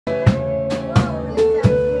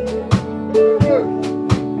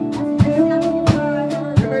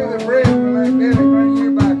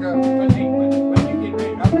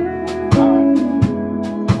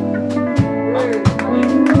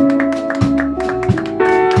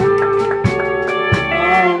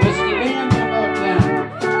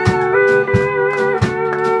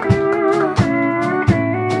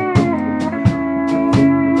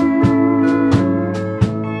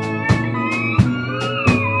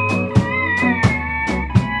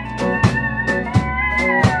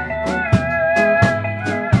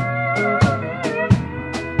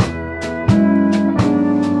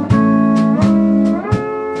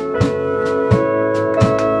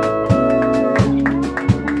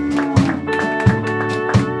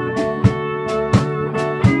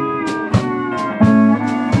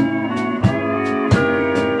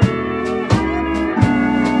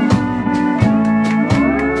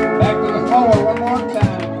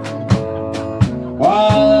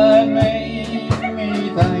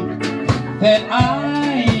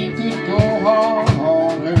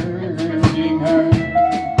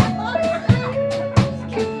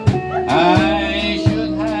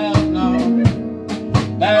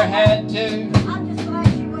to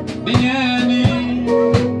be any.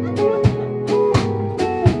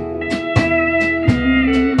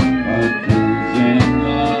 But those in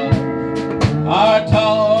love are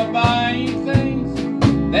taught by things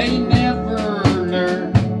they never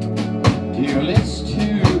learn till it's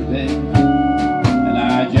too late, and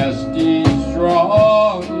I just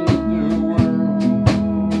destroyed the world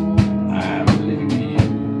I'm living in.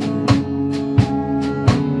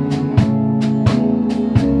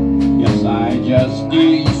 Yes, I just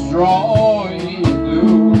destroyed the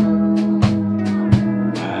world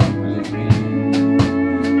I'm living in.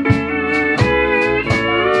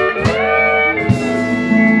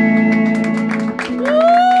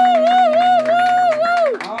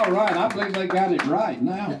 All right, I believe they got it right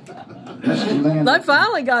now. They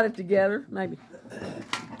finally got it together, maybe.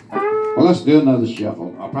 Well, let's do another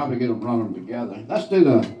shuffle. I'll probably get them running together. Let's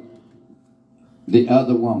do the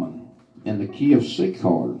Other Woman in the key of C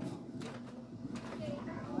chord.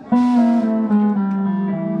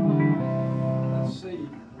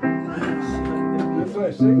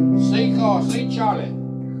 C chord, C Charlie.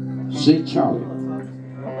 C Charlie.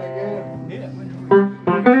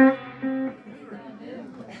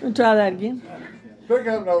 We'll try that again. Pick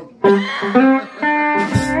up note.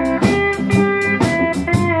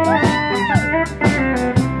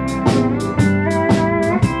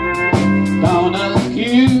 Don't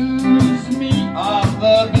accuse me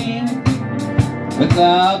of being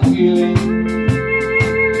without feeling.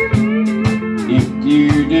 If you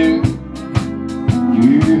do,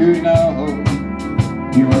 you know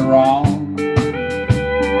you were wrong.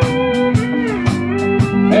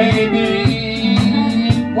 Maybe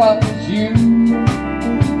it was you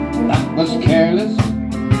that was careless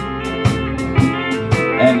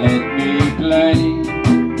and let me play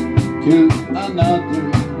to another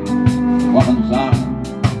woman's arms.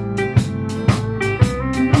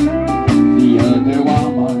 The other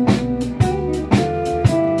woman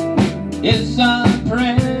is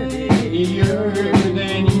prettier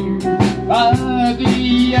than you, but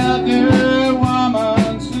the other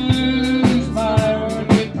woman soothes my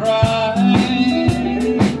wounded pride.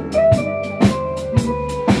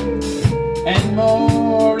 And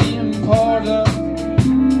more important,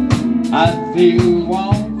 I feel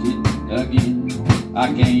wanted again. I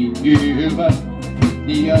can't give up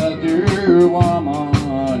the other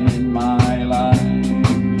woman in my life.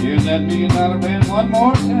 Here's that $1 million band one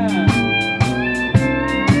more time.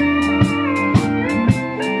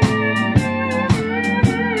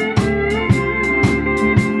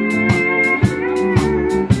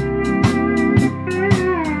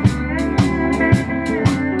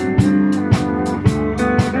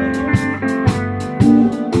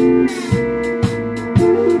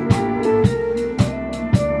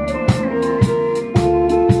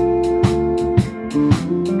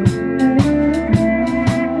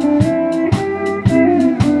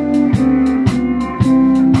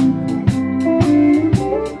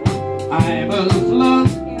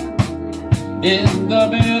 In the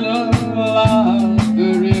middle of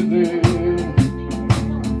the river,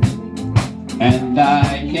 and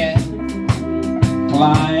I can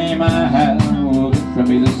climb out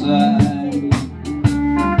from either side.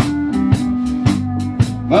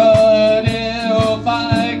 But if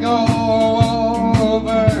I go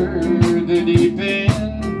over the deep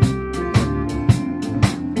end,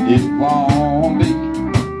 it won't be,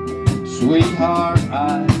 sweetheart,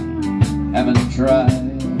 I haven't tried.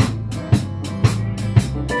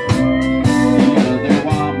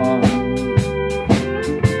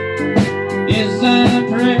 Isn't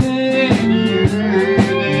prettier than you,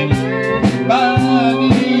 but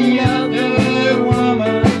the other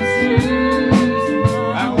woman soothes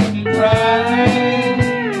my wounded pride.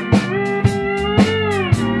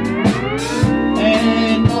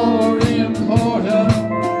 And more important,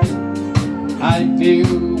 I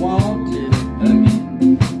feel wanted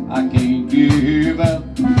again. I can't give up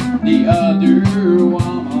the other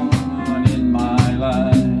woman in my life.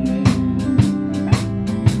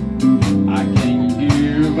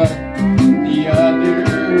 The other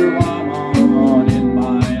woman in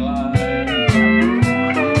my life.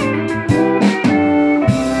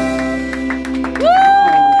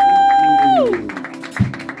 Woo!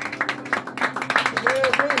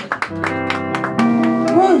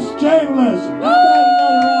 Bruce Chambliss. How about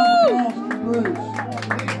another round of applause for Bruce?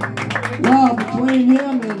 Wow, between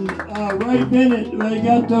him and Ray Bennett, they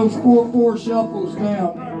got those 4/4 shuffles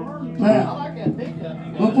down. Pat.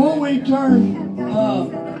 Before we turn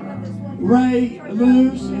Ray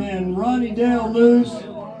loose and Ronnie Dale loose,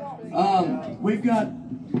 we've got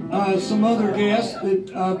some other guests that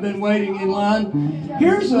have been waiting in line.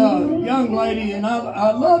 Here's a young lady, and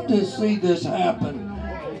I love to see this happen.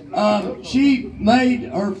 She made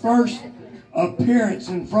her first appearance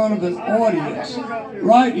in front of an audience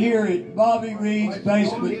right here at Bobby Reed's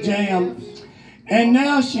Basement Jam. And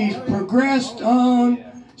now she's progressed on.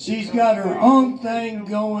 She's got her own thing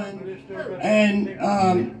going. And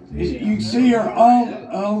you see her all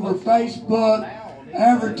over Facebook,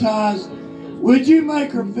 advertised. Would you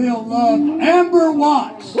make her feel loved? Amber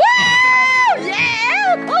Watts. Woo!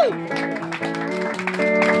 Yeah! Woo!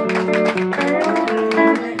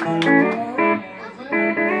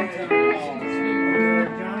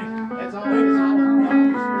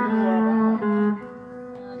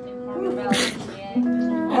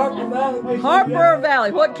 Harper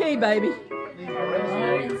Valley. What key, baby?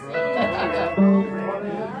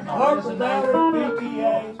 Harper Valley,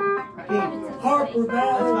 PTA. Harper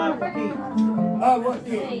Valley. What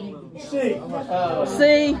key? C.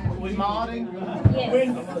 C. We modding?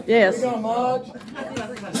 Yes. We got mods.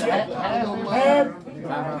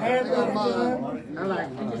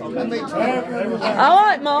 I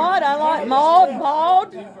like Maud. I like Maud,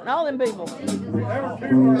 Maud, and all them people.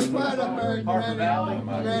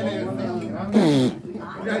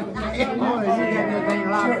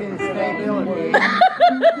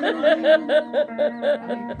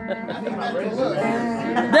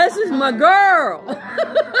 This is my girl.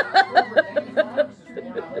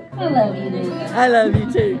 I love you, dude. I love you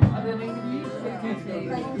too.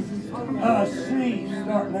 C,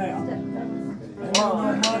 start now.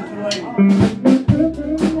 Modulate.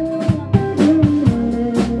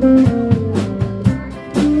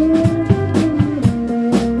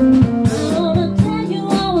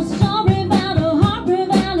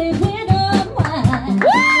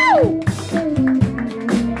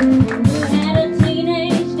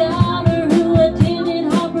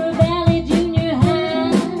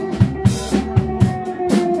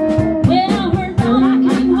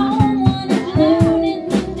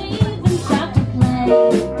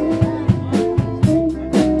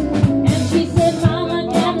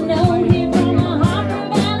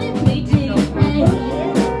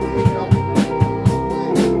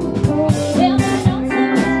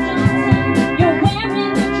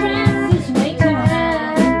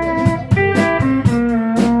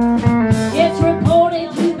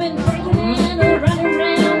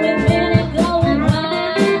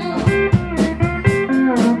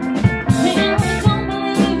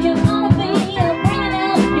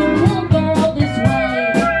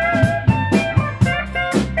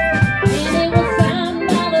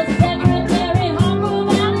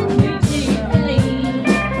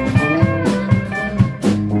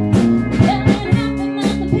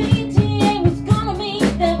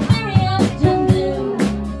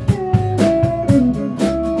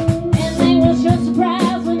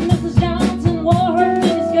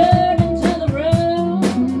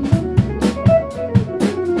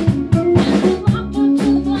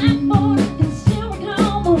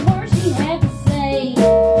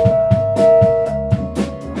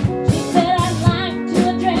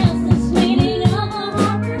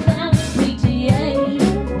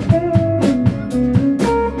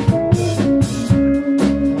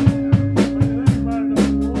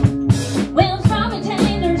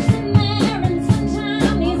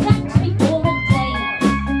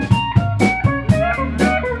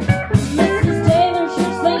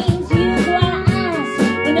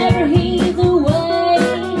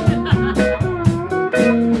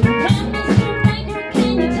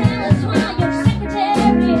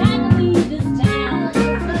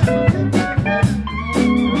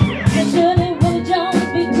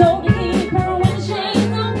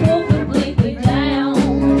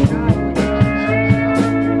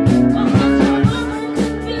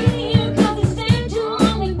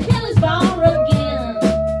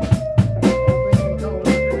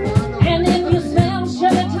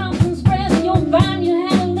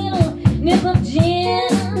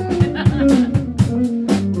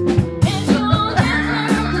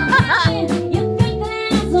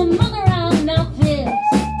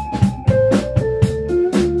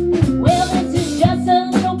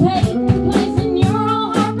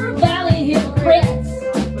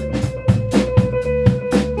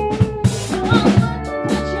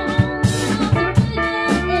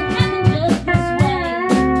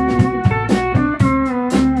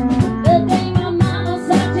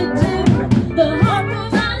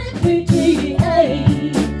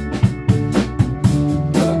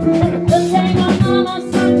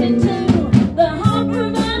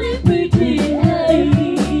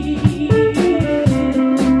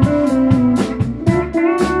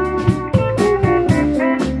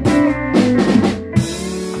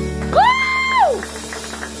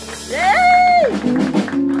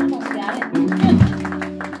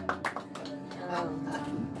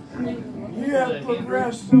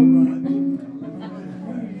 so much.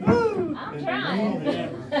 I'm trying.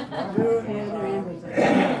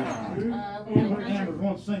 Amber's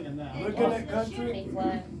one singing now. Look at that country. B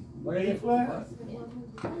flat. B flat.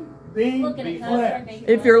 B Looking at flat. country.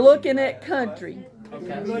 If you're looking at country, B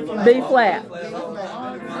flat.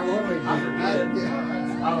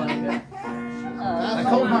 A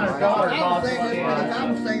coal miner's daughter I bought was thinking, one.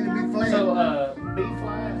 I was thinking to be flat. So, B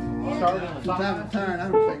flat, started in the From time five. to time, I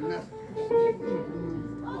don't think nothing.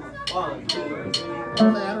 I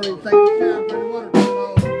don't even think it's time for the water to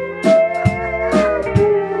flow.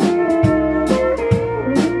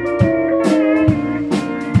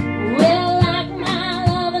 Well, like my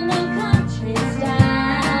love in the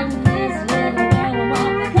countryside, this little girl will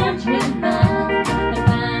walk the country mile to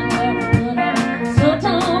find where we put her. So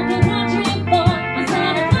talking country boy, I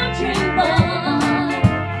said a country boy.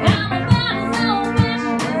 I'm about as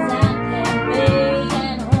old-fashioned as I can be,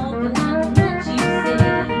 and I hope you like what you see.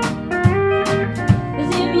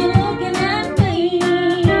 'Cause if you're looking at me,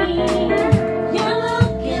 you're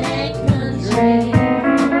looking at country.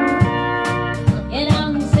 And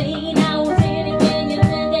I'm saying I was in it when you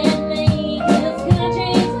look at me, 'cause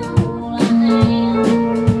country's all I am.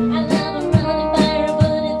 I love a running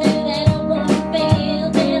barefooted through that open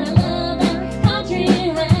field, and I love that country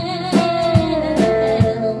land.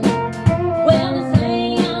 Well, they say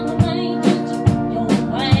I'm a ranger, your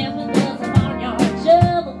wife does a barnyard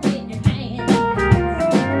shovel in your hand.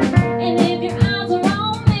 And if your eyes are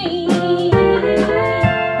on me,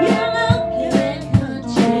 you're looking at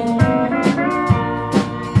country.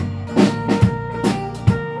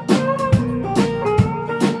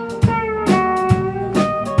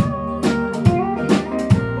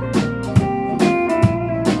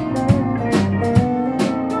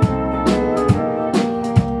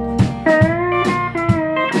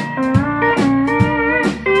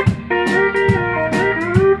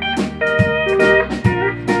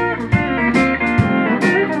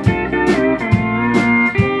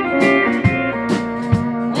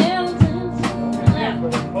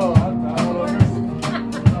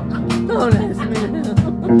 Don't ask me.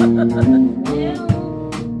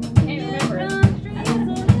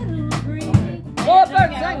 Go up there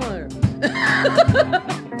and sing with her.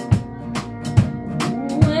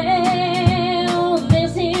 Well,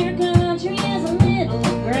 this here country is a little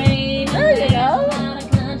great. There you go. There's a lot of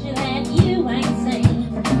country that you ain't seen.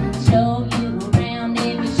 Show you around if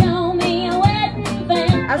you show me a wedding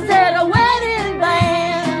band. I said a wedding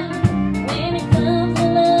band. When it comes to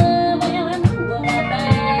love, well, I know a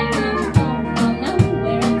bad country don't know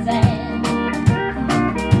where it's at.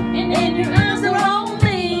 And if your eyes are on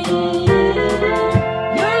me,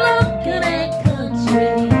 you're looking at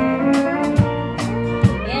country.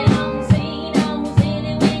 And I'm saying I was in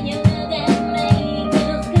it when you look at me,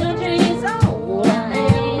 'cause country's all I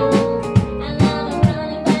am. I love it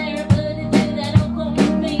running barefooted through that old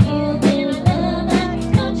cornfield, and I love that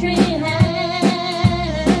country hand.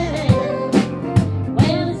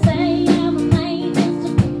 Well, they say I'm made just to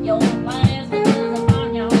put your fires because a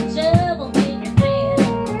barnyard shovel in your hands.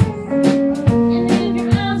 And if your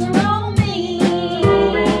eyes are on me,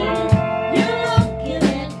 you're looking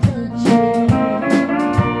at country.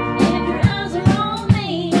 If your eyes are on me,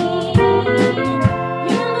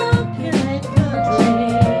 you're looking at country.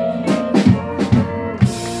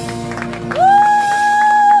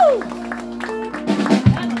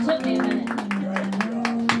 That took me a minute.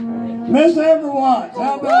 Miss Amber Watts,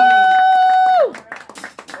 how about it?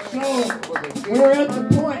 So, we're at the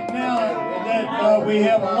point now that we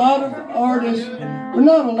have a lot of artists, or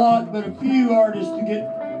not a lot, but a few artists to get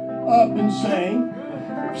up and sing.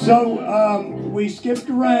 So, we skipped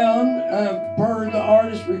around per the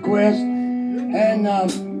artist request, and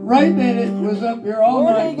Ray Bennett was up here all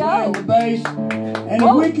Where'd night he go? playing the bass. And if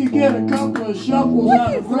Whoa. we could get a couple of shuffles What out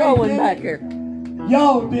are you of Ray throwing back Bennett, here?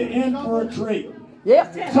 y'all would be in for a treat.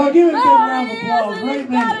 Yep. So give it a big There round he of is, applause. and Ray he's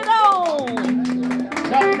got Bennett. it on.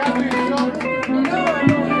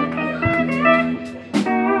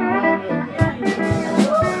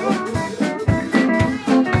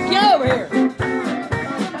 Get over here.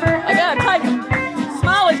 I gotta take him.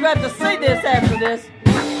 Smiley's got to see this after this.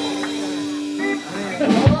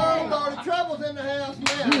 Oh, Lord, the trouble's in the house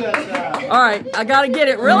now. All right, I gotta get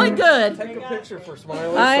it really good. Take a picture for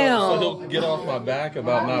Smiley I so am. he'll get off my back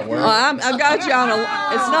about not wearing it. I've got you on a.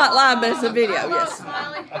 It's not live, but it's a video. Yes.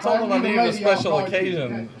 I told him I needed a special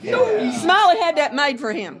occasion. Smiley had that made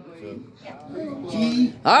for him.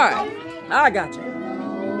 All right, I got you.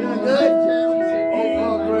 Doing good,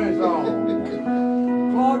 Claude Gray's on.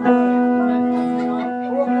 Claude Gray.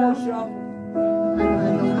 Four more shuffles.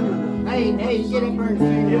 Hey, get up there and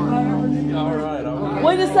sing. All right. We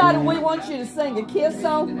We decided we want you to sing a kiss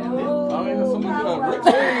song. I mean, someone do a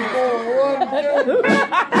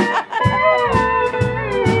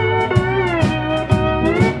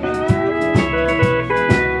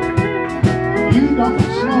You don't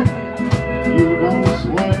smoke, you don't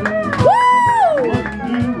swear. Wouldn't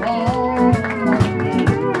do wrong,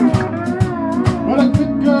 but a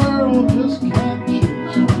good girl just can't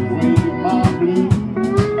chase away my blues.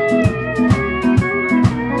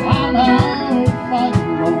 I'm out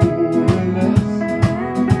fighting loneliness,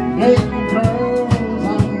 making girls I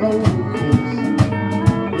know kiss.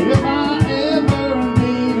 If I ever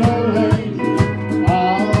need a lady,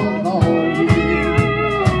 I'll call you.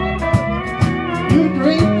 You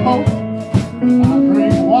drink Coke, I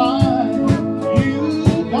drink wine. You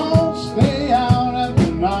don't stay out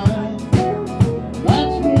after 9.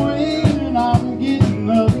 That's when I'm getting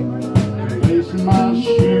up, lacing my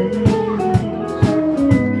shoes.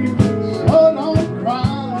 So don't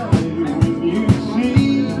cry when you see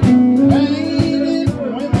faded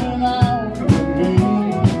women out with me.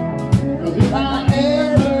 'Cause if I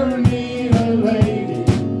ever need a lady,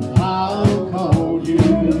 I'll call you.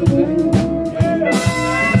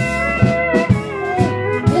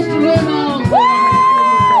 Mr. Reynolds.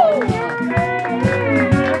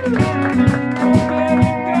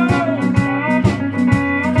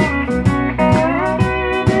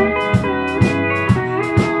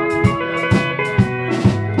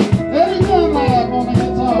 Eddie Dunlap on the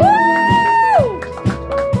guitar.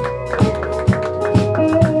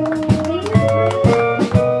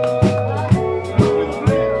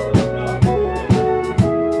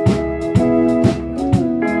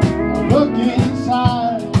 Look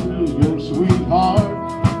inside your sweetheart.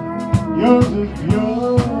 Yours is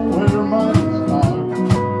pure where mine's dark.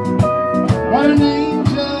 But an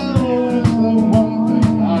angel is the one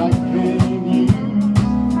thing I can use.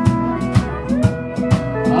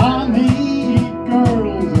 I need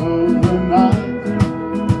girls of the night,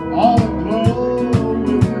 all aglow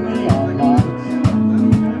with neon lights.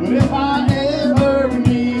 But if I ever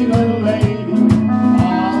need a lady,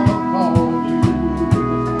 I'll call you.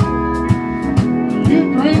 You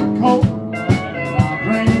drink Coke, and I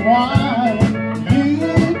drink wine. You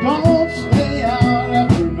don't stay out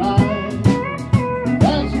after 9.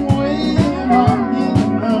 That's when I'm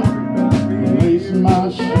getting up, lacing my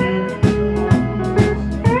shoes.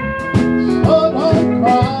 So don't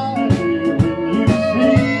cry when you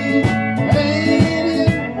see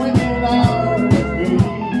faded women out with me.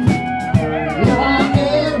 If I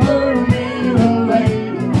ever need a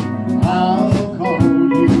lady, I'll call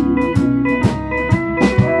you.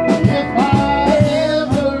 If I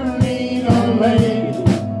ever need a lady,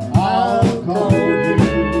 I'll call you.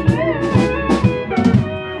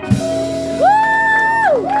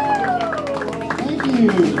 Thank you.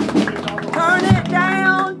 Turn it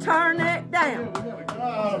down, turn it down.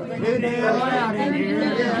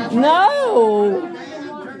 No.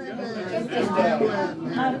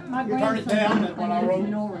 Turn it down when I wrote.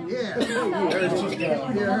 Yeah. It's just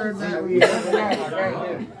You heard that?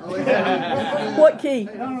 What key?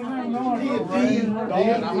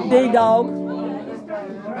 D dog.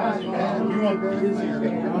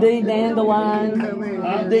 D dandelion.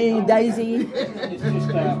 D daisy.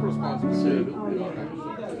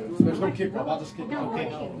 There's no kick off. I'll just kick off.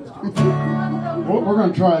 We're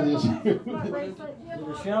going to try this.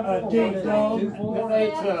 D dog.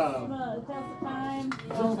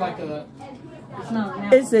 It's like a.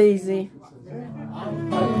 It's easy.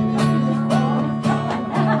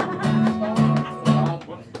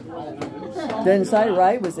 Didn't say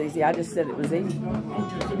right was easy. I just said it was easy. You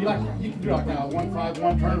can do like a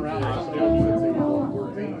 1-5-1 turnaround or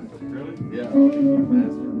something.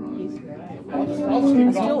 I'll just keep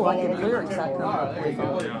it Still on. like the lyrics I come up with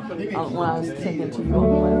when I was singing to you.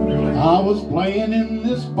 I was playing in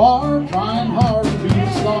this bar, trying hard to be a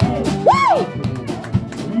star.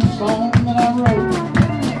 New song that I wrote.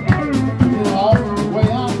 It all the way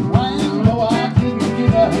I planned, though I didn't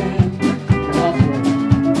get ahead. I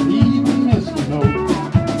even missed a note.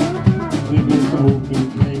 Then this old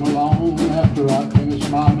dude came along after I finished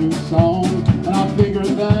my new song, and I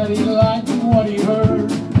figured that he liked what he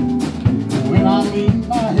heard. When I leaned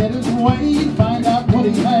my head his way to find out what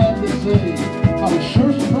he had to say, I was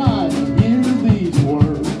sure surprised to hear these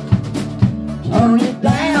words. Turn it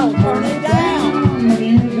down, turn it down. The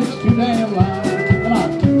music's too damn loud, and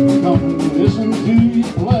I've come to listen to you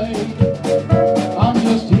play. I'm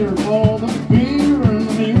just here for the beer, and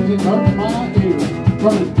the music hurts my ear.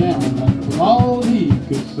 Turn it down, that was all he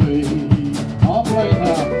could say. I'll play it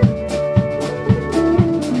now.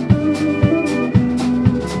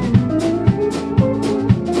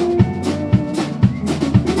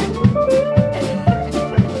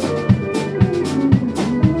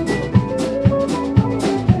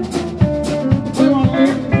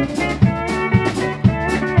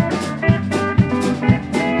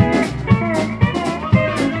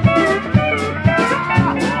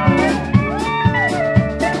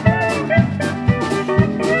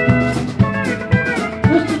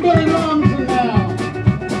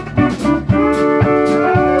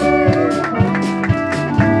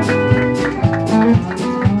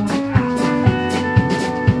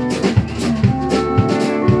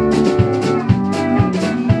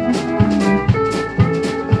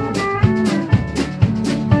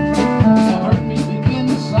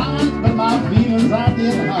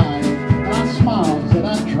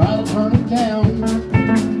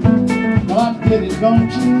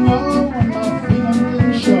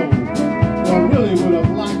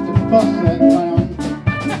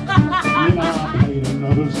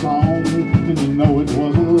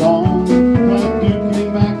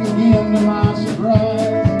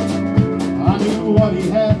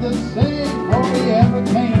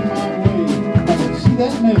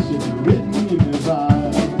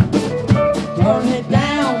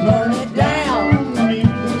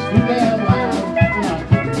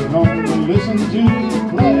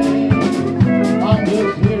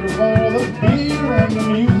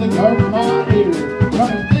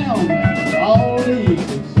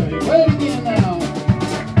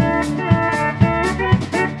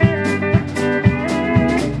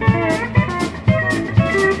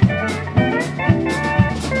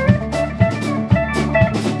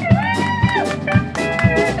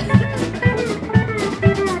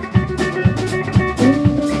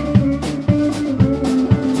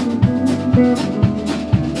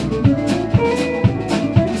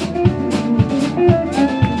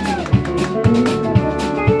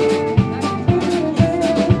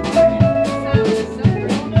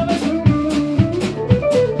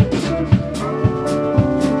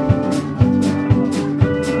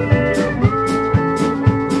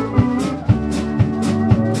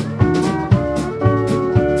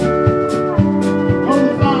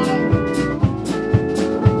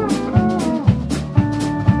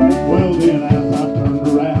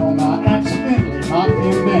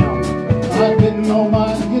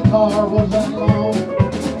 car was that long.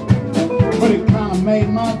 But it kind of made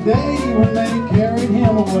my day when they carried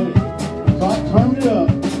him away. So I turned it up,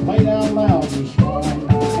 played out loud this song.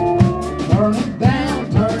 Turn it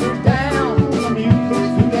down, the music's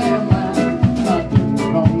too damn loud. Not too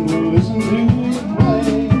long to listen to it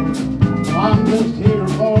play. I'm just here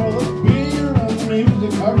for the beer and the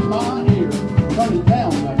music hurts my ear. Turn it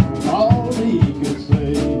down, that was all he could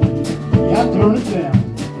say. Yeah, turn it down,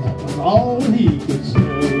 that was all he could say.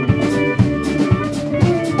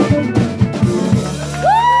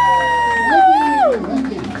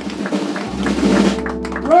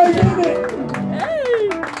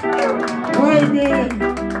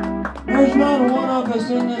 There's not one of us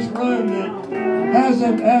in this room that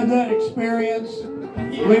hasn't had that experience.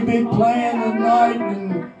 We've been playing at night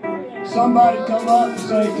and somebody come up and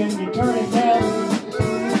say, can you turn it down?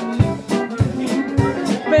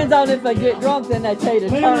 Depends on if they get drunk, then they tell you to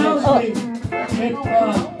turn it up.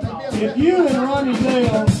 If you and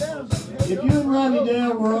Ronnie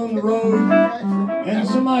Dale were on the road and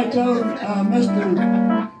somebody told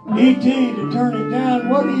Mr. E.T. to turn it down,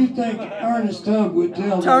 what do you think Ernest Tubb would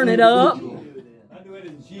tell them? Turn it up. I do it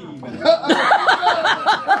in G, man.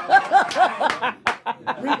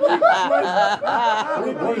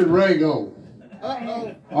 What did Ray go? I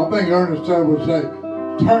think Ernest Tubb would say,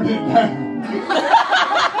 turn it down.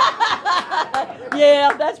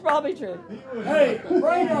 Yeah, that's probably true. Hey,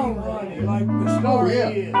 bring on Ronnie like the story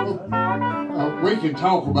is. We can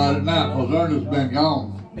talk about it now because Ernest's been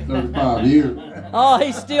gone 35 years. Oh,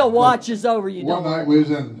 he still watches over you. One night we was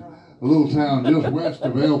in a little town just west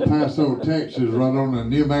of El Paso, Texas, right on the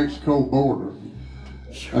New Mexico border.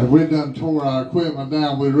 And we done tore our equipment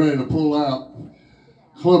down. We were ready to pull out.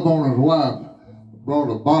 Club owner's wife brought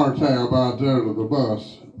a bar tab out there to the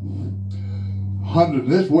bus.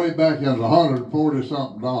 This way back in was $140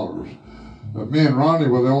 something. But me and Ronnie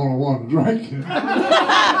were the only ones drinking.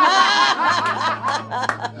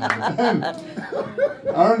 And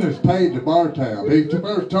Ernest paid the bar tab. He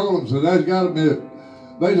first told him, said,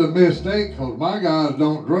 there's a mistake because my guys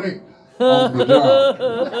don't drink on the job.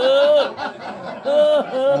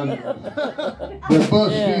 And the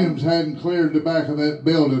bus fumes hadn't cleared the back of that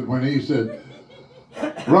building when he said,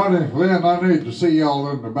 Ronnie, Lynn, I need to see y'all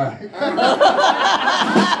in the back. You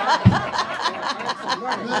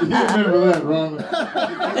remember that, Ronnie?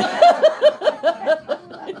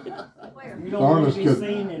 Ernest could.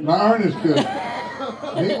 Now Ernest could.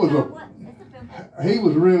 He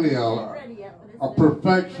was really a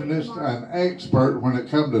perfectionist and expert when it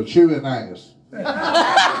come to chewing ass. He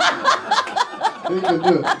could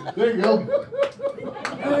do it. There you go.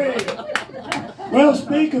 Well,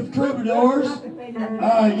 speak of troubadours,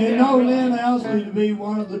 you know Lynn Owsley to be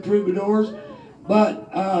one of the troubadours,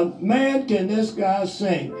 but man, can this guy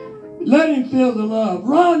sing. Let him feel the love.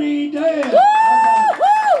 Ronnie Dale! Woo!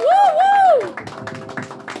 Woo! Woo!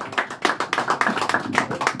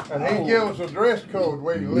 And he gave us a dress code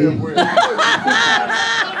where you live with. Right.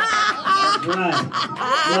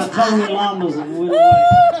 Got Tony Llamas and Will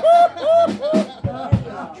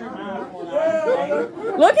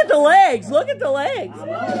Look at the legs. Look at the legs. I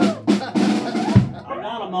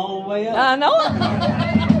got them all the way up. I know it.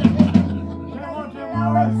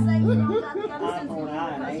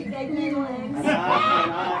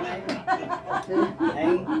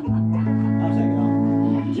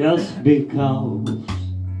 Just because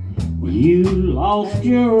you lost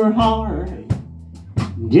your heart,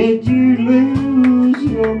 did you lose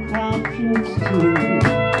your conscience too?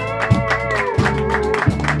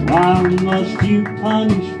 Why must you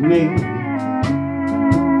punish me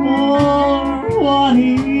for what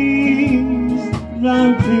he's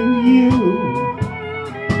done to you?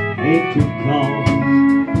 Hate to cause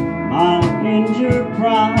my injured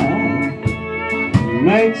pride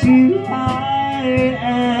makes you lie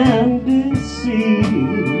and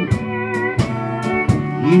deceive.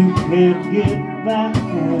 You can't get back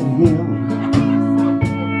at him,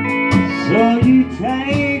 so you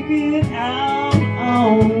take it out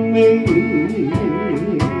on me.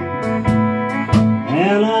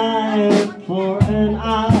 An eye for an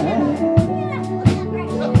eye,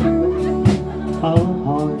 a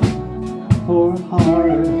heart for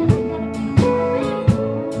heart.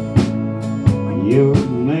 You're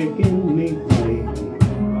making me pay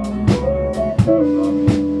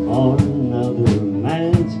for another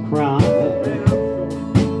man's crime.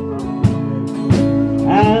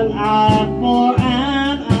 An eye for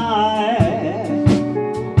an eye,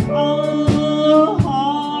 a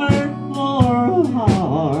heart for a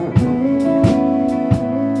heart.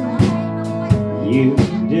 You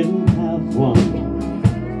didn't have one,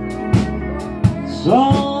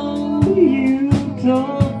 so you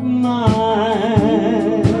took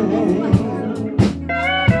mine.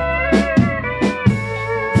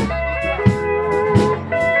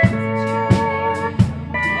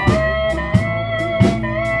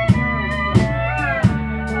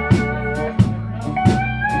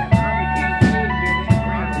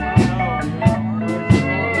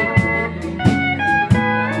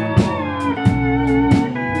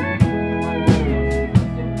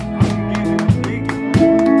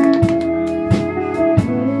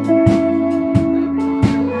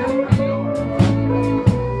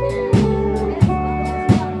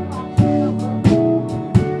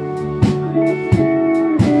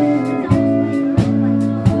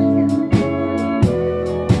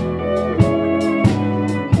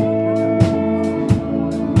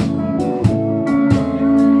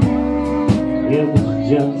 It was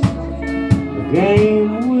just a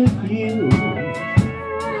game with you,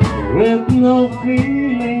 with no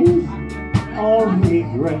feelings or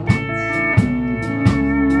regrets.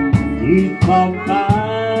 You thought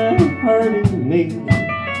by hurting me,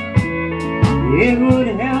 it would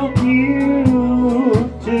help you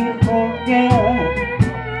to forget.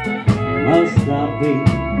 Must I be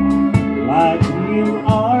like you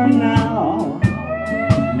are now?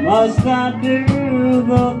 Must I do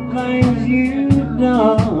the things you've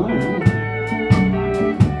done?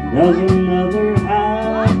 Does another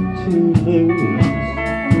have to lose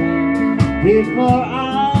before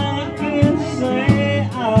I can say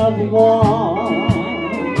I've won?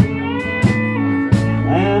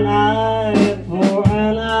 An eye for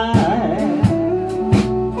an eye,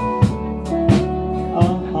 a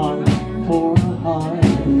heart for a heart.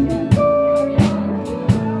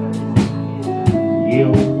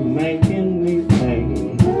 You're making me pay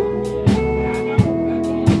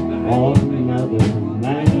for another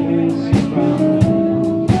man's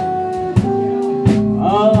crime. A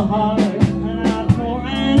heart, an eye for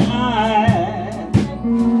an eye,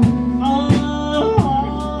 a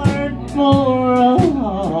heart for a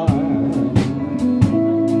heart.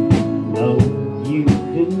 No, you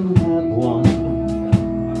didn't have one,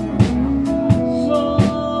 so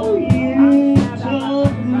you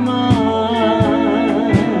took mine.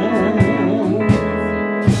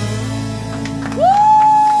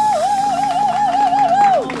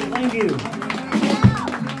 Thank you.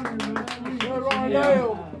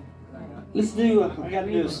 Let's do, I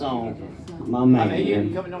gotta do a song. My man here.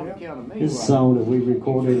 This is a song that we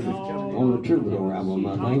recorded on the Troubadour album, I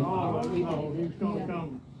think.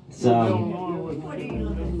 So,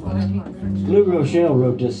 Lou Rochelle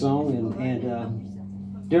wrote this song, and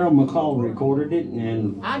Daryl McCall recorded it,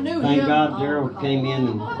 and thank God Daryl came in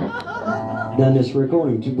and done this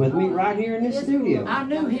recording with me right here in this studio. I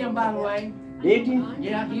knew him, by the way. Did you?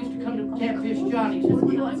 Yeah, he used to come to Catfish Johnny's.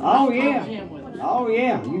 Oh yeah. Oh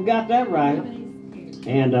yeah, you got that right.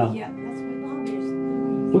 And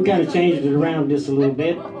we kind of changed it around just a little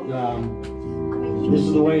bit. This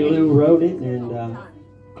is the way Lou wrote it, and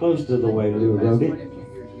close to the way Lou wrote it.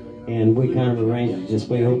 And we kind of arranged it this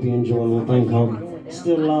way. Hope you enjoy a little thing called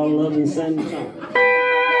Still All Love and Sing the Song.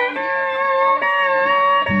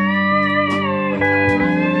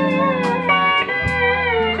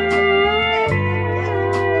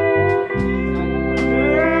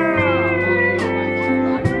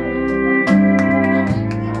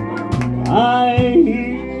 I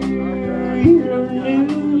hear a new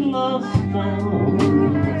love found,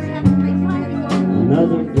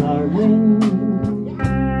 another darling.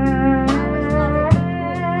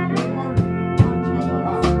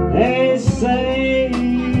 They say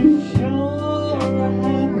you sure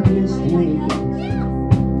have missed me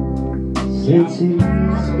since he's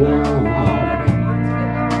gone.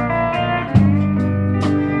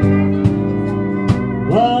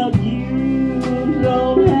 But you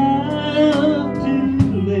don't have to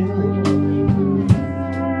live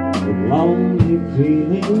with lonely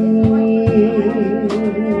feelings,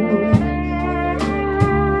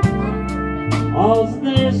 'cause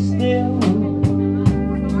there's still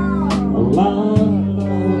a lot of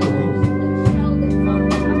love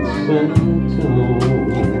sent home.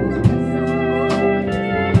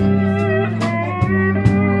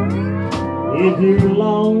 If you're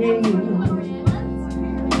longing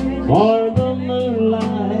for the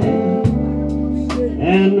moonlight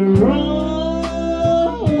and the roses,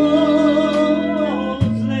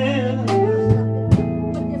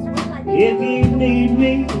 if you need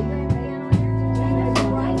me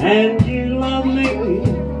and you love me,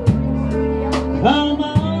 come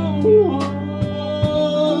on home.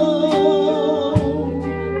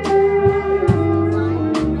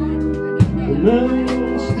 The moon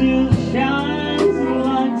still shines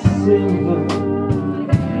like silver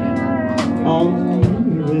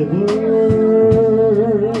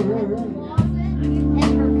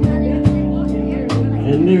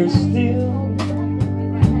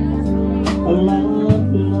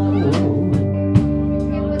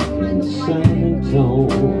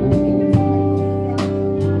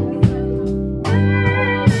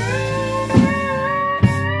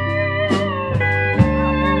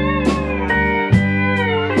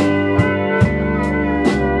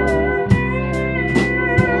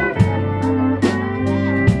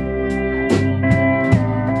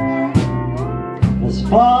As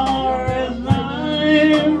far as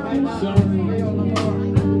I'm concerned,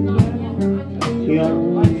 he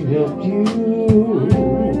only helped you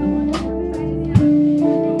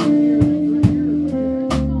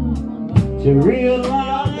to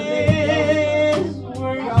realize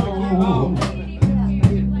where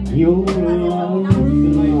your love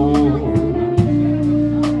belongs.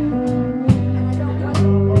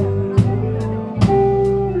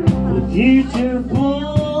 The future full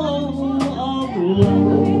of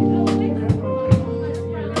love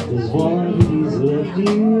is what he's left you,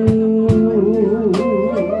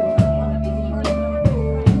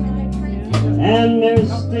 and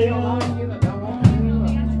there's still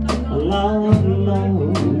a lot of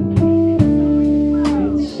love in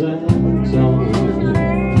San Antonio.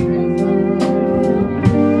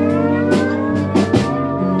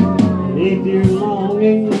 And if you're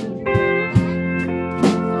longing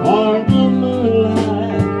for the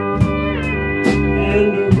moonlight and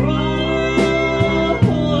the roses,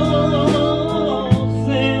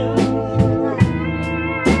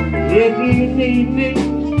 if you need me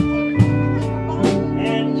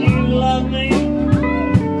and you love me,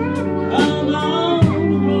 come on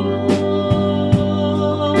road.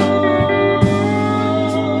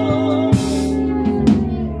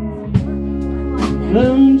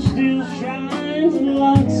 Moon still shines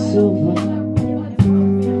like silver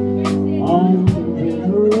on the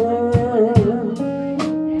river,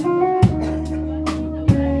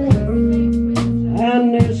 and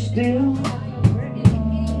there's still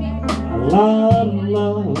a lot of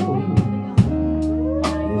love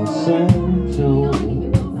in San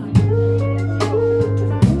Antonio.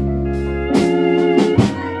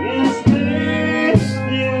 Yes, there's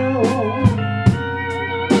still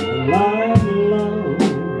a lot of love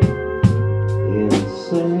in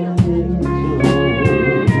San Antonio.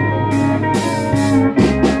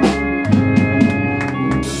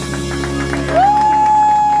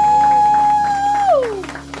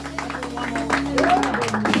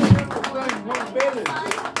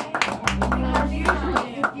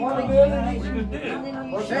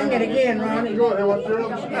 Sing it again, Ronnie. Go ahead. What's your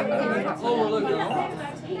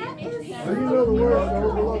Do you know the words to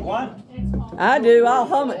Overlook? What? I do. I'll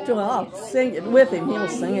hum it to him. I'll sing it with him. He'll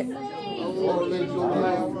sing it.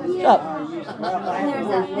 Up.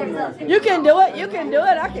 You can do it. You can do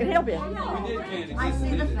it. I can help you. I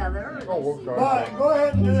see the feather. But go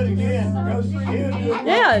ahead and do it again.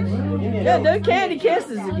 Yeah. Yeah, do candy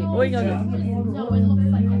kisses again. What are you going to do?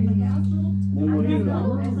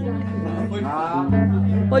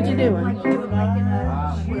 What you doing?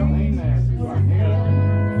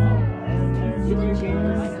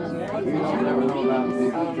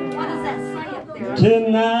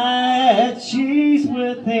 Tonight she's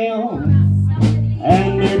with him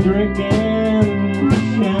and they're drinking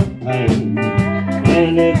champagne,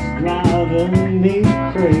 and it's driving me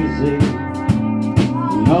crazy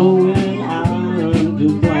knowing I'm to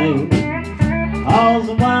blame. 'Cause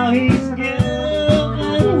while he's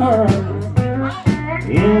giving her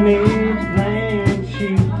anything she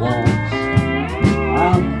wants,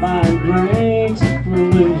 I'll buy drinks for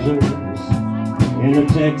losers in a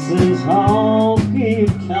Texas honky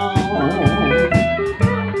tonk,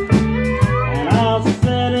 and I'll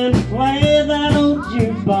sit and play that old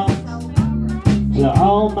jukebox till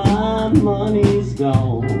all my money's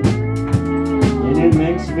gone. And it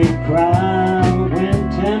makes me cry when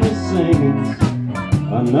Tammy sings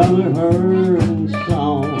another hurting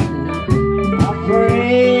song. I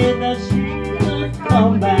pray that she will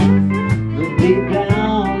come back, but deep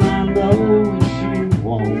down I know she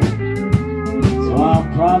won't. So I'll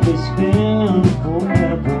probably spend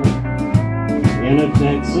forever in a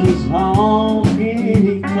Texas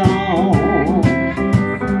honky tonk.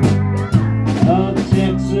 A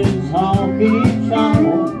Texas honky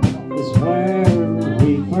tonk is where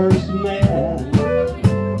we first met.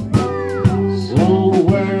 So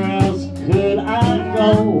where else could I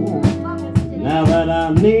go now that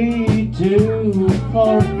I need to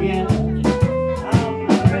forget? I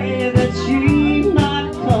pray that she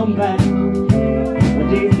might come back, but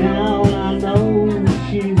deep down I know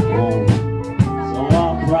she won't. So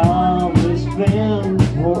I'll probably spend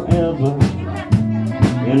forever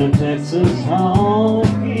in a Texas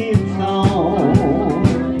honky tonk.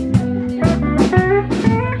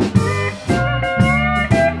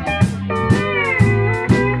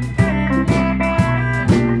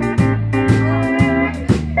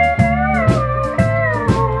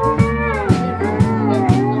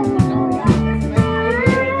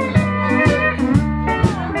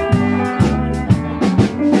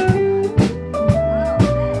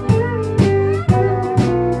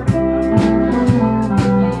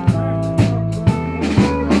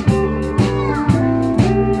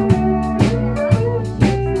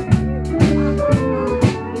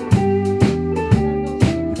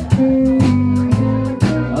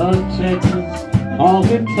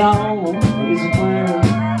 Utah is where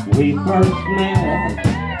we first met.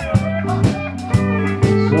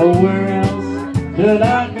 So where else could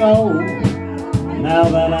I go now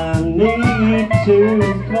that I need to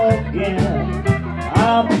forget?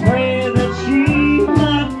 I pray that she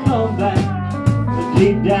might come back, but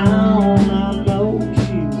deep down I know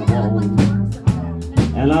she won't.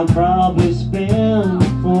 And I'll probably spend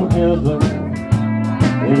forever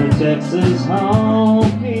in a Texas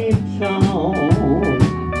honky tonk.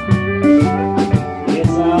 Yes,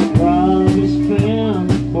 I'll probably spend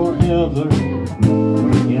forever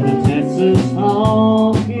in a Texas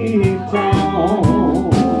honky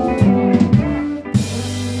tonk.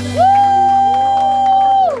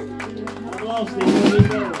 I lost it. Where did he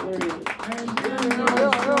go?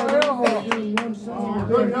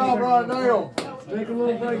 Good job, Ronnie Dale. Take a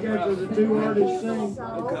little break after the two artists sing.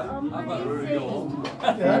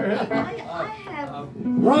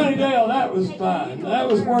 Ronnie Dale, that was fine. That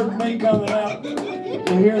was worth me coming out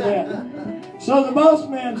to hear that. So the boss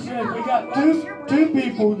man said we got two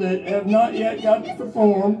people that have not yet got to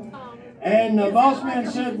perform, and the boss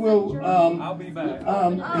man said we'll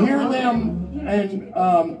hear them, and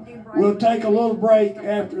we'll take a little break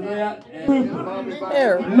after that.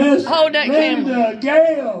 Here, Miss hold that camera.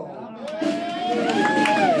 Gale.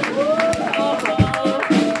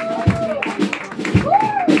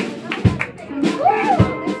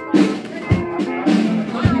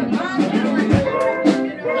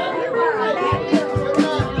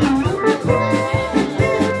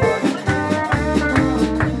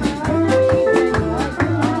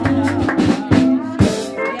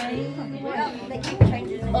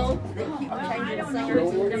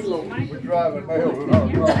 We're driving now.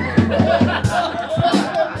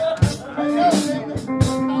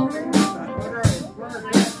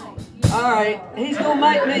 all right, he's gonna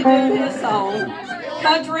make me do his song,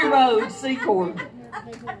 Country Road, C chord.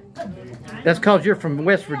 That's because you're from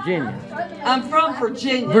West Virginia. I'm from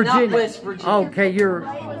Virginia, Virginia. not West Virginia. Okay, you're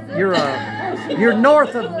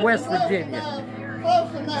north of West Virginia.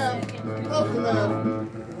 Close enough. Close enough.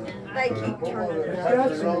 They keep turning.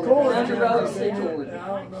 Country Road, C chord.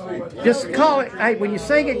 Just call it. Hey, when you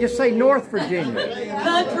sing it, just say North Virginia.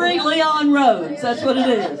 Country Leon Roads, that's what it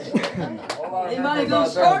is. Anybody gonna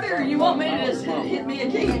start it, or you want me to just hit me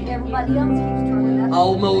again? Everybody else keeps turning. That's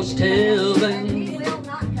Almost heaven, will not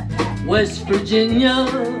cut that. West Virginia,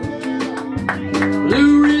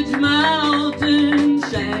 Blue Ridge Mountain,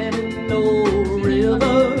 Shenandoah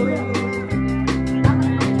River.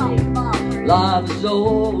 I'm talking about. Lives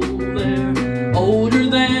over there, older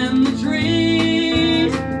than the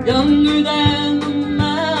trees, younger than the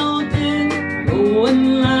mountain,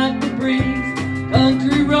 blowing like the breeze.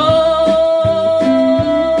 Country roads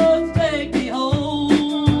take me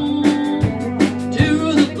home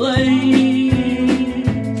to the place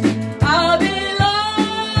I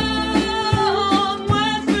belong.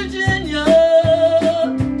 West Virginia,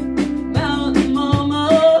 mountain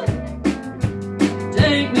mama,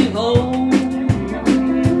 take me home.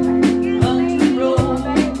 Country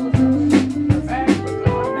road,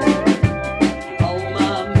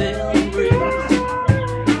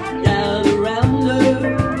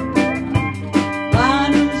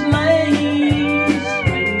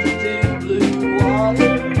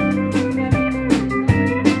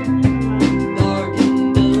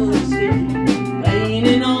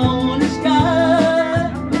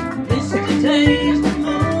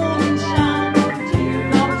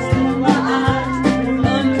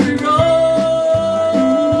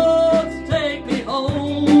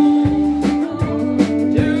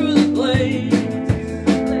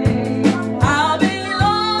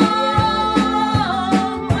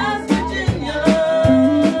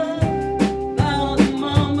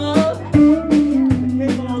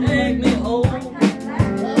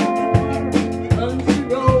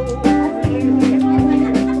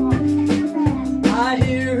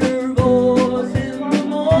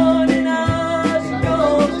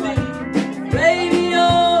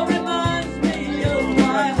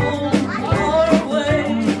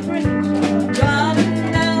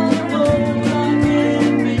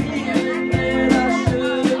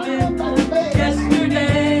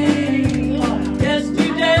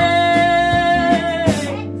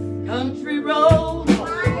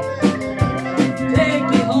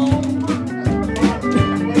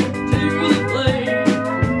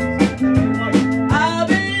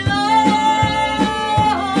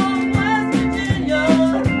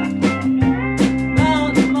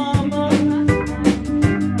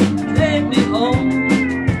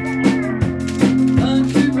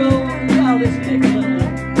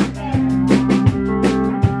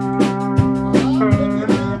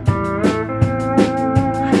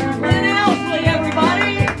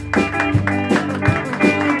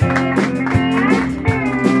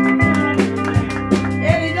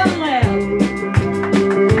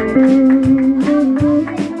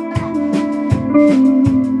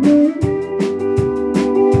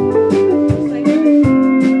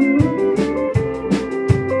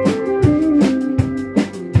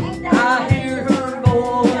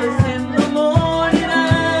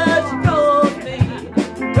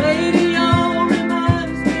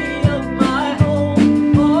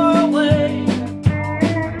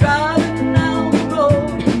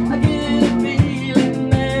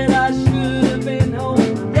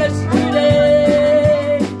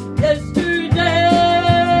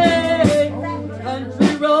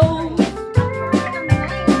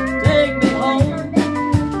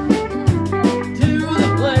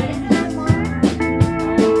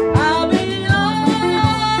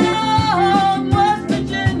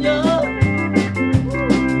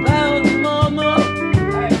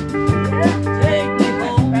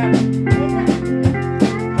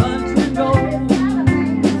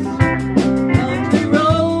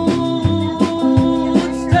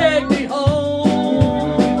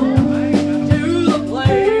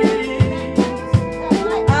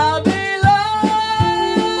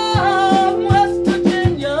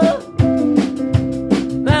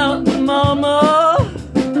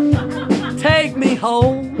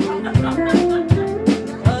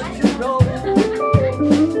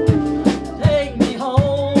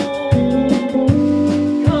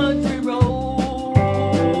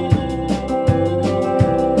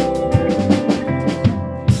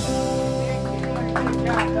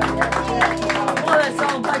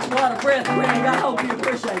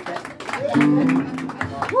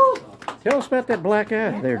 Tell us about that black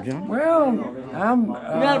eye there, John. Well, I'm... You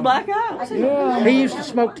got a black eye? Yeah. He used to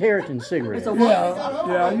smoke Territon cigarettes.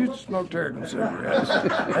 Yeah, I used to smoke Territon cigarettes.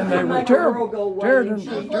 And they were terrible. Territons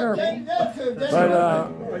were terrible.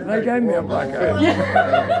 But they gave me a black eye.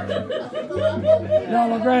 No,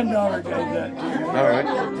 my granddaughter gave that to me. All right.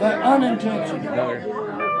 But unintentional. All right.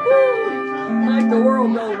 Make the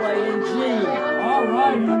world go away in G. All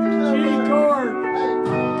right, G chord.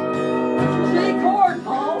 G chord,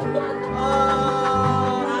 Paul.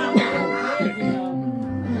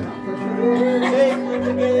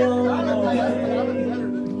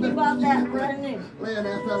 You bought that brand new.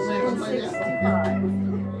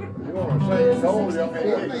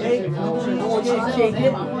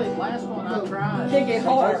 Last one I tried. Kick it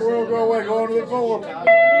hard. We'll go away, go to the floor.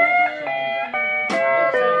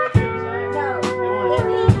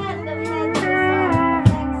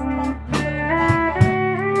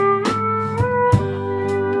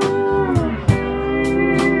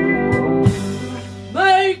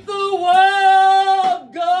 Make the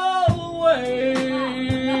world go away.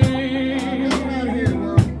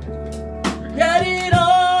 Get it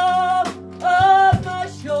off of my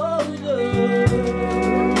shoulders.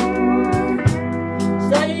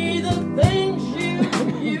 Say the things you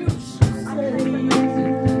used to say.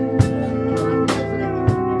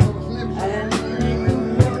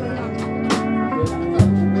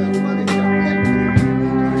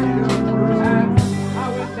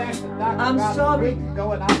 I'm sorry.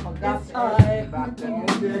 Going, I forgot It's to ask you about that.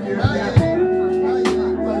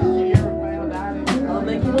 I'll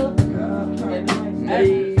make it up.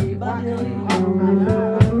 Day by day.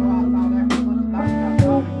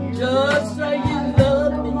 Just say you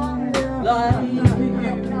love me like you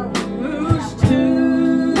used to,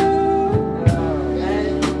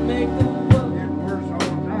 and make the world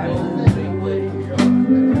go away.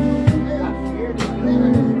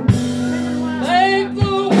 Make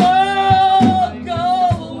the world go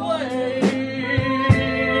away.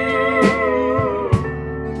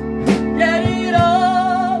 Get it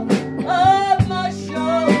off of my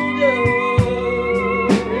shoulders.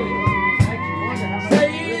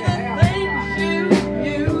 Say the things you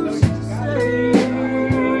used to say,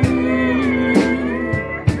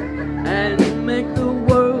 and make the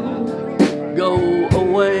world go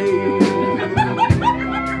away.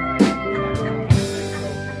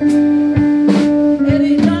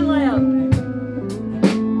 Eddie Dunlap.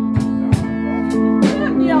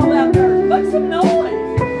 Y'all out there, make some noise.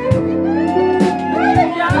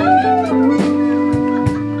 Good job.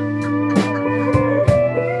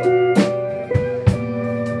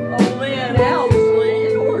 Old man Al's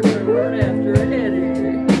laying orchard after Eddie.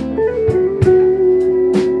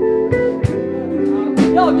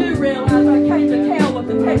 Y'all do realize I came to town with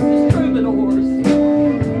the Texas Troubadours.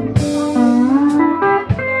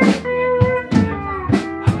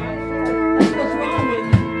 That's what's wrong with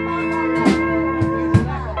you.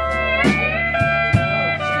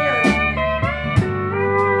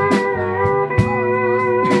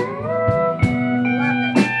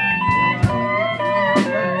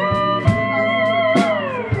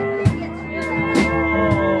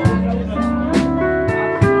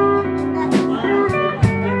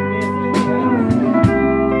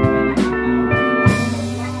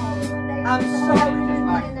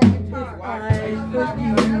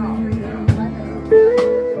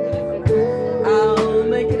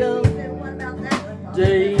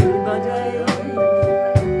 a day.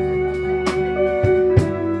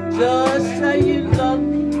 Just say you love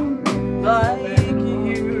me like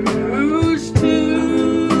you used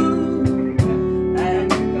to,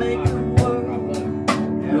 and make the world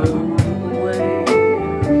go away.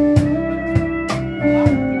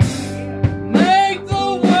 Make the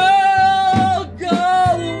world go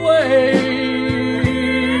away.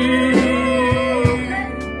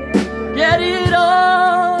 Get it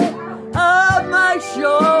off of my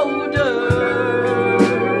shoulders.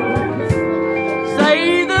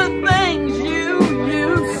 Say the things you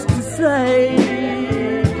used to say,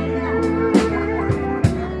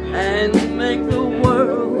 and make the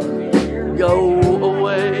world go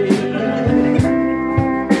away.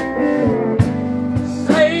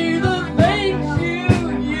 Say the things you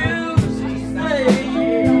used to say,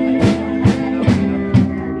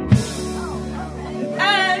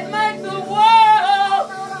 and make the world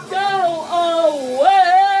go away.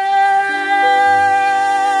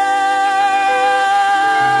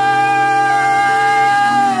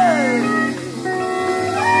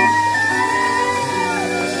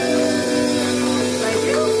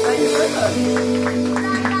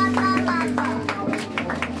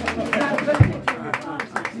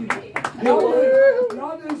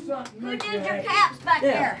 Y'all do something. Who did your caps back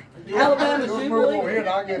there? Alabama Jubilee. Over here and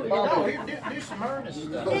I'll get Bobby. Do some earnest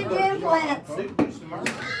stuff. Did the implants? Do some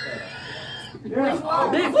earnest stuff. Yeah.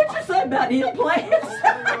 Big, what you say about implants?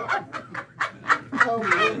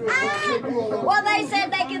 Well, they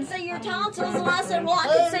said they could see your tonsils, and I said, well, I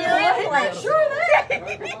can see your implants. Sure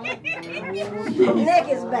Nick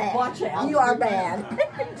is bad. Watch out. You are bad.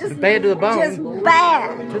 Just Bad to the bone. Just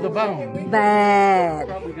bad. To the bone. Bad.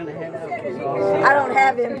 I don't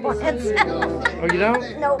have implants. Oh, you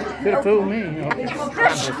don't? Nope. Could have fooled me.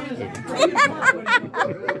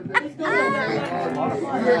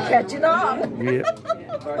 You're catching on. Yeah.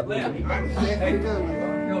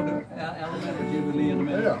 Alabama Jubilee in a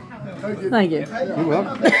minute. Thank you. You're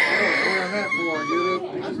welcome. Hey,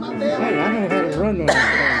 I know how to run one of these things.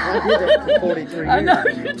 I did that for 43 years. I know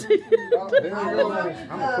you did.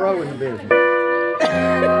 I'm a pro in the business.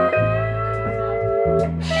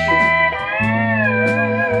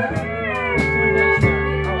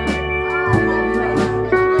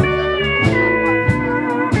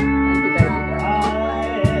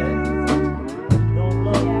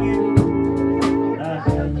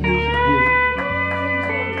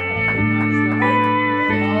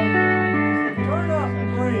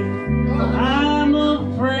 I'm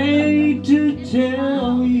afraid to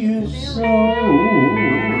tell you so.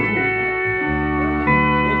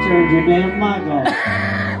 You turned your damn mic off.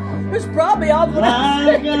 It's probably off what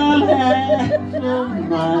I I got half of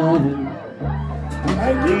mine.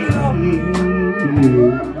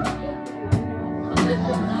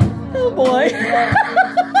 Oh boy.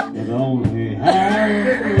 But only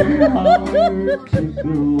half a heart to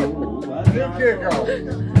go. Good kick off.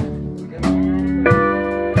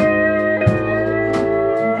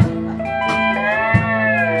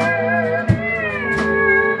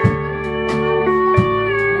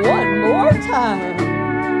 One more time.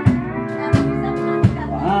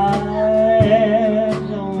 I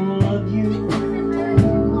don't love you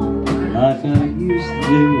like I used to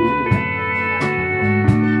do.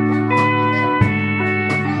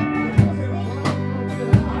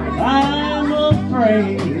 I'm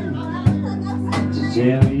afraid to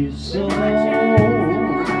tell you so.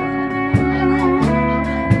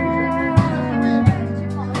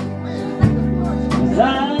 'Cause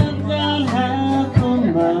I've got half a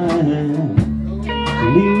mind to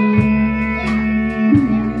leave you,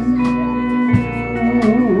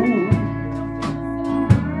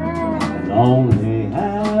 and only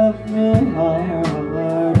half a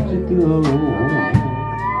heart to go.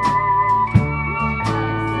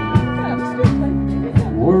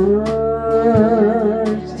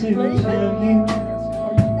 Words to tell you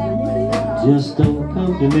just don't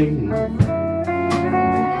come to me.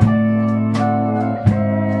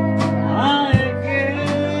 I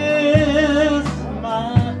guess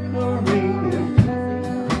my career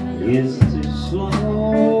is too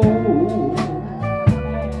slow.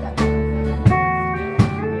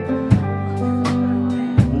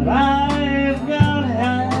 But I've got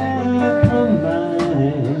half a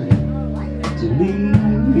mind to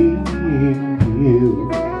leave you,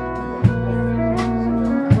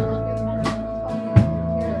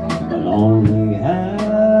 but only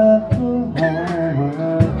half a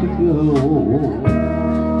heart to go.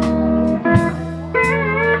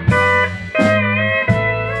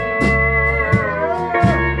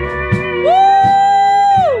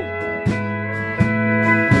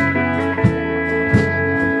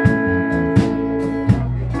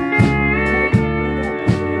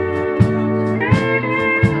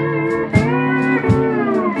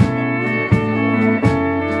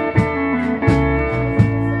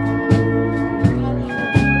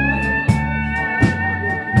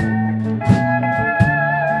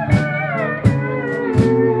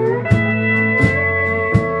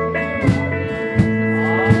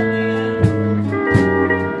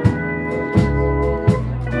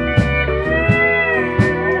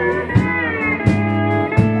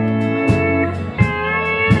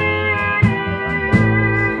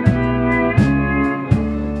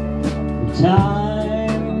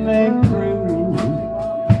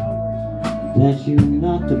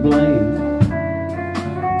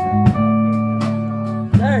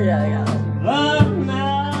 There you go. But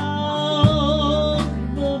now's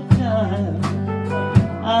the time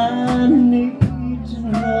I need to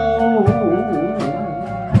know.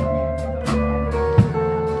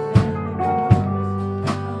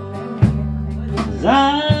 'Cause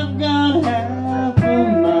I've got half a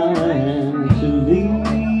mind to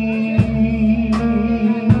leave you,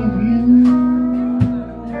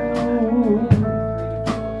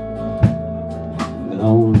 but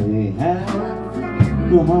only half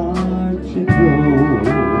the heart to go.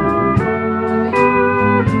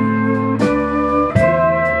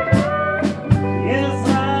 Yes,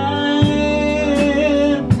 I've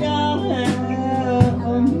got half a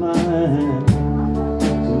mind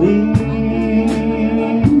to leave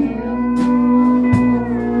you,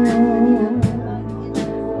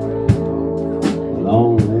 but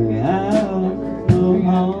only half the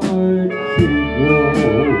heart to go.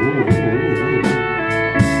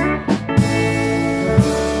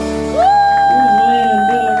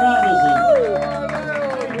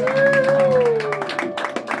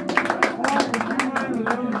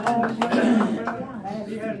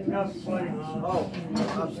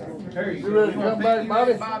 You ready to come back,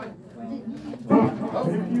 Bobby?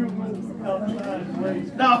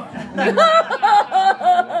 No.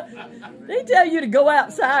 They tell you to go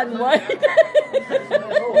outside and wait.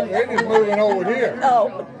 Eddie's moving over here.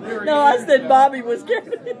 Oh, no, I said Bobby was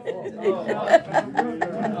scared.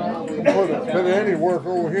 Put Eddie work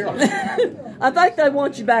over here. I think they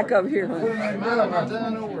want you back over here, honey.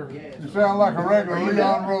 You sound like a regular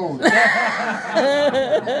Leon Rose.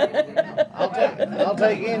 I'll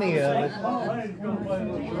take any of it.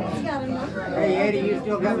 Hey Eddie, you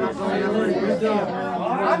still got my phone number?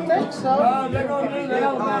 I think so. They're going to do the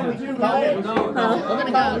hell out of you, baby.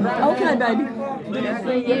 Okay, baby. Good to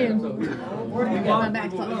see you. Got my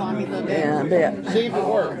back foot on me a little bit. Yeah, I bet. See if it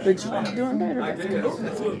works. But you're doing better. That's good.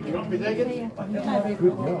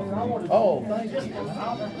 Oh, thank you.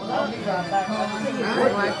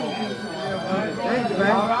 Thank you,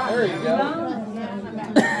 man. There you go.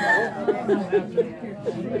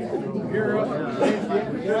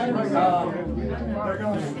 They're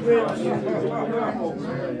going to switch.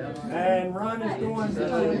 And Ron is going to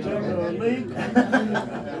take a leak.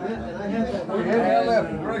 Hell, left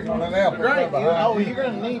drink on an apple. Oh, you're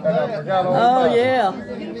going to need that. Oh, yeah.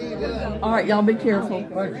 All right, y'all be careful.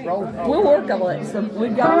 We'll work on it. So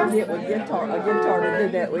we've got to get a guitar to do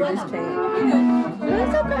that. We just can't.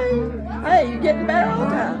 That's okay. Hey, you're getting better all the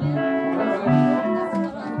time.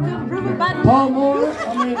 Paul Moore,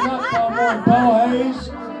 not Paul Moore, Paul Hayes.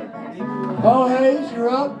 Paul Hayes, you're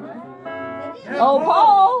up. Oh,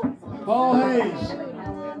 Paul. Paul Hayes.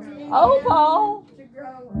 Oh, Paul.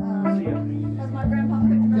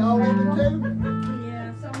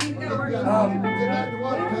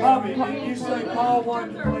 Bobby, you say Paul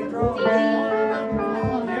wanted to play drums?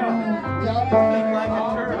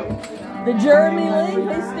 Did Jeremy leave?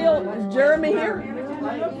 Is Jeremy here?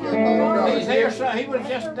 He's here, so he was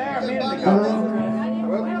just there a minute ago.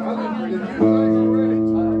 Where's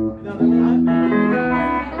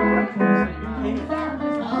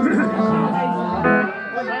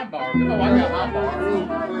my bar? Oh, I got my bar.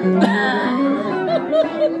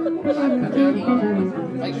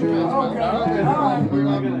 Make sure it's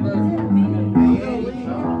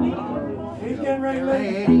He's getting ready to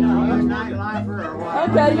leave.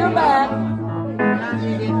 Okay, you're back.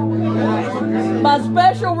 My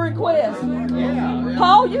special request.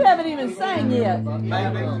 Paul, you haven't even sang yet.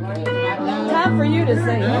 Time for you to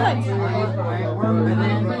sing. Thanks.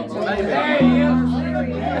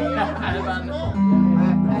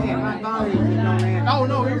 Oh,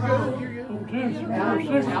 no, you're good.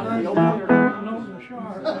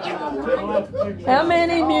 How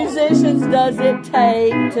many musicians does it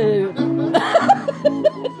take to...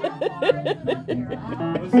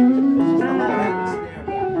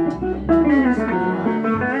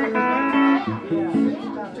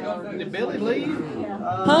 Did Billy leave?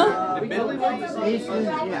 Huh? Did Billy leave?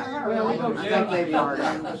 Yeah. Well, I think they are.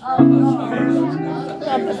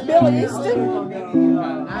 Billy Easton?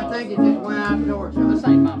 I think it just went outdoors. So this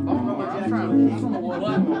ain't my phone.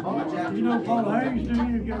 You know Paul Hayes, do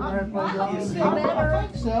you? Get a red play drums? I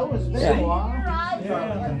think so. It's been a while.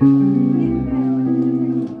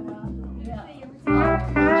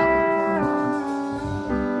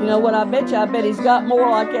 You know what, I bet he's got more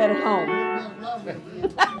like that at home.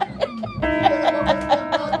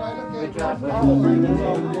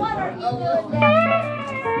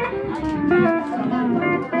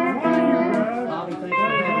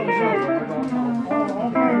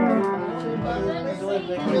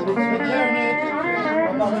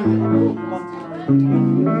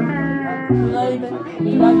 Leaving.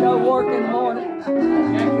 You gotta go work in the morning.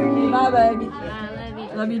 Bye, baby.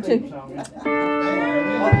 Love you too.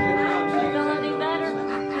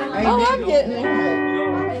 Oh, I'm getting it.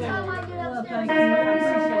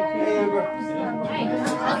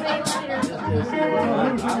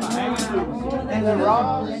 And the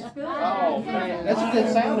Ross. Oh, man. That's a good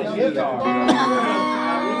sounding guitar.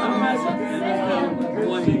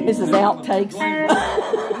 This is outtakes.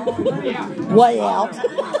 Way out.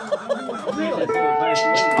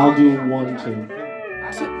 I'll do 1, 2.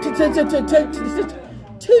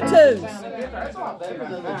 Two twos.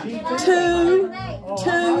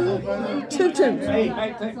 Two twos.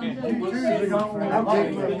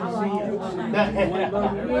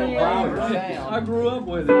 I grew up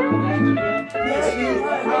with it.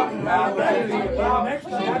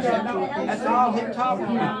 That's all him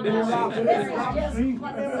talking about.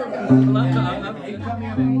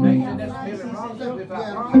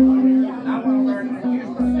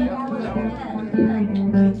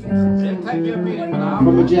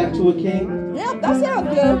 From a jack to a king. Yep, that sounds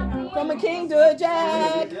good. From a king to a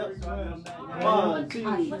jack. 1, 2,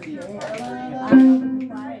 3.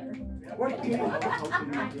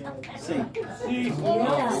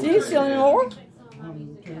 See, Senor.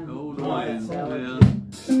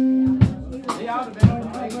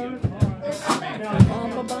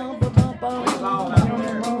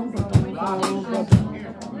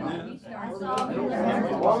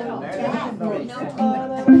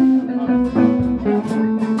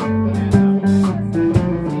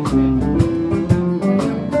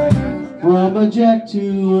 From a jack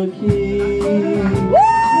to a king. Woo!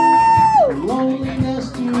 Loneliness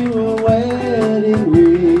to a wedding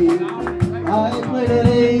ring. I played an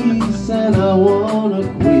ace and I won a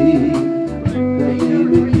queen. That made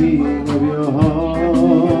me king of your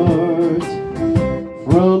heart.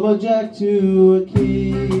 From a jack to a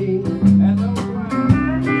king.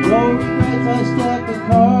 No regrets, I stacked the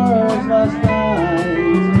cards last night.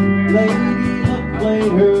 Lady luck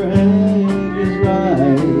played her hand just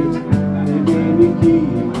right. They gave me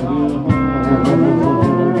king of your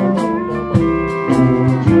heart. For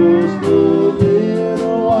just a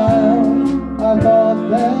little while, I thought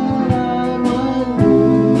that I might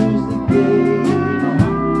lose the game.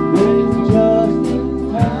 Then just in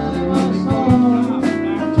time I saw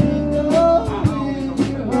the king of your heart.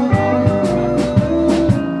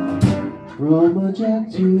 From a jack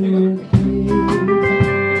to a king.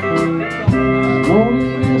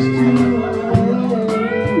 Loneliness to a wedding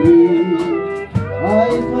ring. I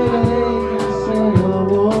played an ace and I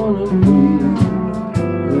won a queen.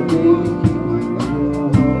 The baby king of your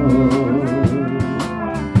heart.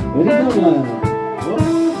 Ready, go loud.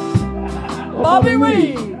 Bobby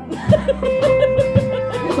Reed.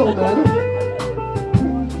 It don't matter.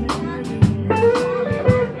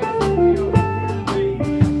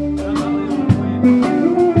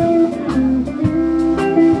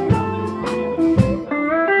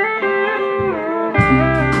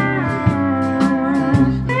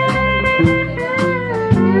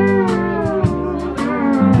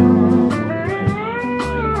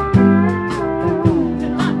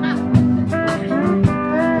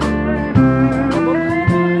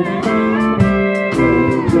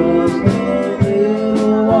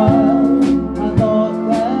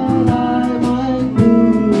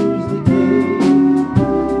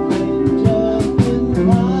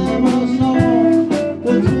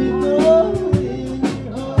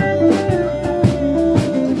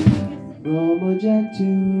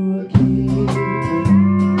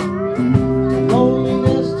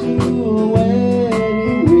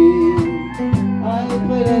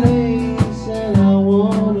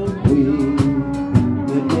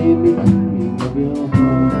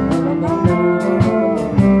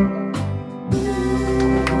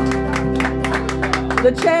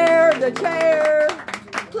 The chair,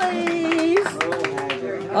 please.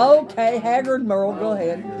 Okay, Haggard Merle, go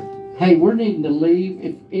ahead. Hey, we're needing to leave.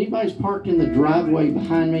 If anybody's parked in the driveway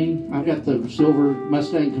behind me, I've got the silver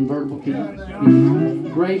Mustang convertible. Can you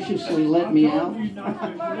graciously let me out?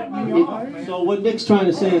 So what Nick's trying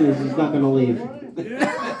to say is he's not going to leave.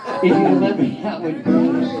 If you let me out, we'd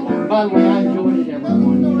great. By the way, I enjoyed it,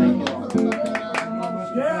 everyone. Thank you all.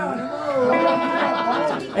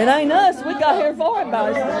 It ain't us. We got here for it,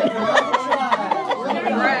 buddy.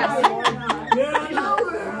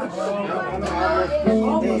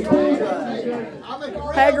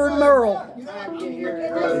 Haggard Merle.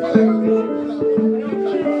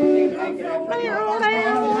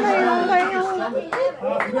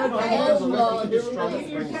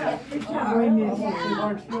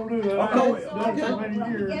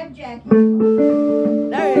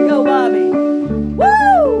 There you go, Bobby.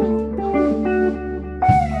 Woo!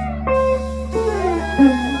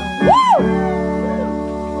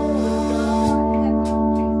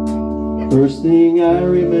 First thing I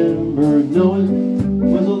remember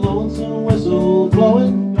knowing was a lonesome whistle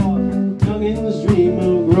blowing, young in the dream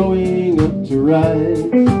of growing up to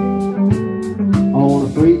ride on a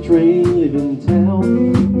freight train leaving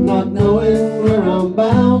town, not knowing where I'm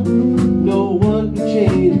bound. No one could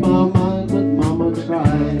change my mind, but Mama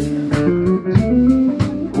tried.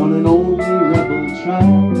 One and only rebel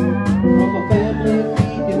child from a family of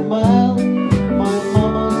meek and mild, my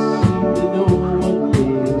mama seemed to know what lay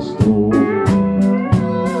in store.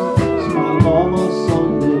 So my mama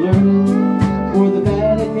Sunday learning, for the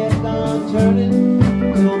bad it kept on turning,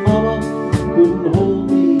 till Mama couldn't hold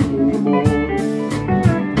me anymore.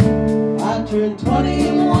 I turned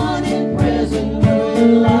 21 in prison,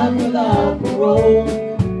 doing life without parole.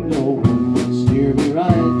 No one would steer me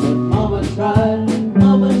right, but Mama tried.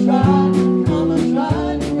 Mama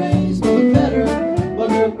tried to raise me better, but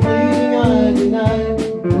her pleading I denied.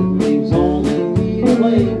 That leaves only me to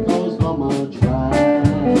blame, 'cause Mama tried.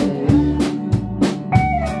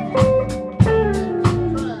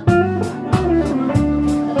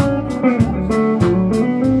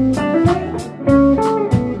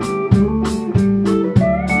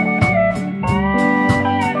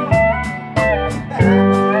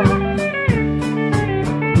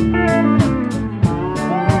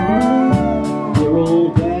 Dear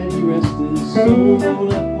old daddy, rest his soul,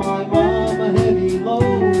 left my mom a heavy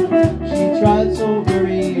load. She tried so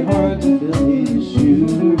very hard to fill his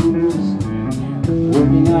shoes,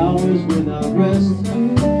 working hours without rest,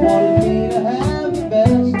 wanted me to have the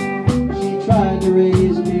best. She tried to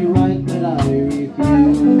raise me right, but I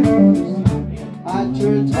refused. I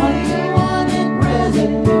turned 21 in prison,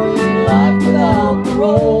 doing life without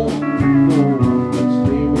parole. No one could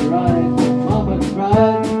steer me right, but Mama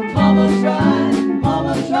tried.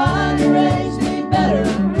 Mama tried to raise me better,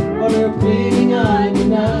 but her pleading I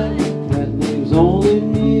denied. That leaves only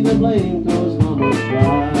me to blame, 'cause Mama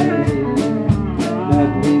tried. That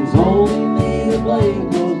leaves only me to blame,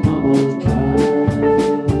 'cause Mama tried.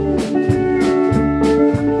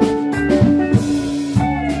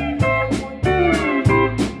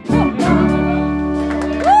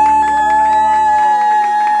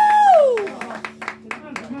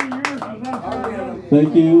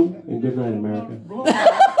 Thank you, and good night, America.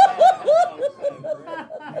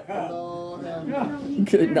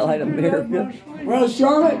 Good night, America. Well,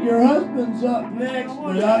 Charlotte, your husband's up next,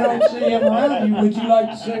 but I don't see him around you. Would you like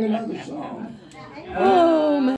to sing another song? Oh, man.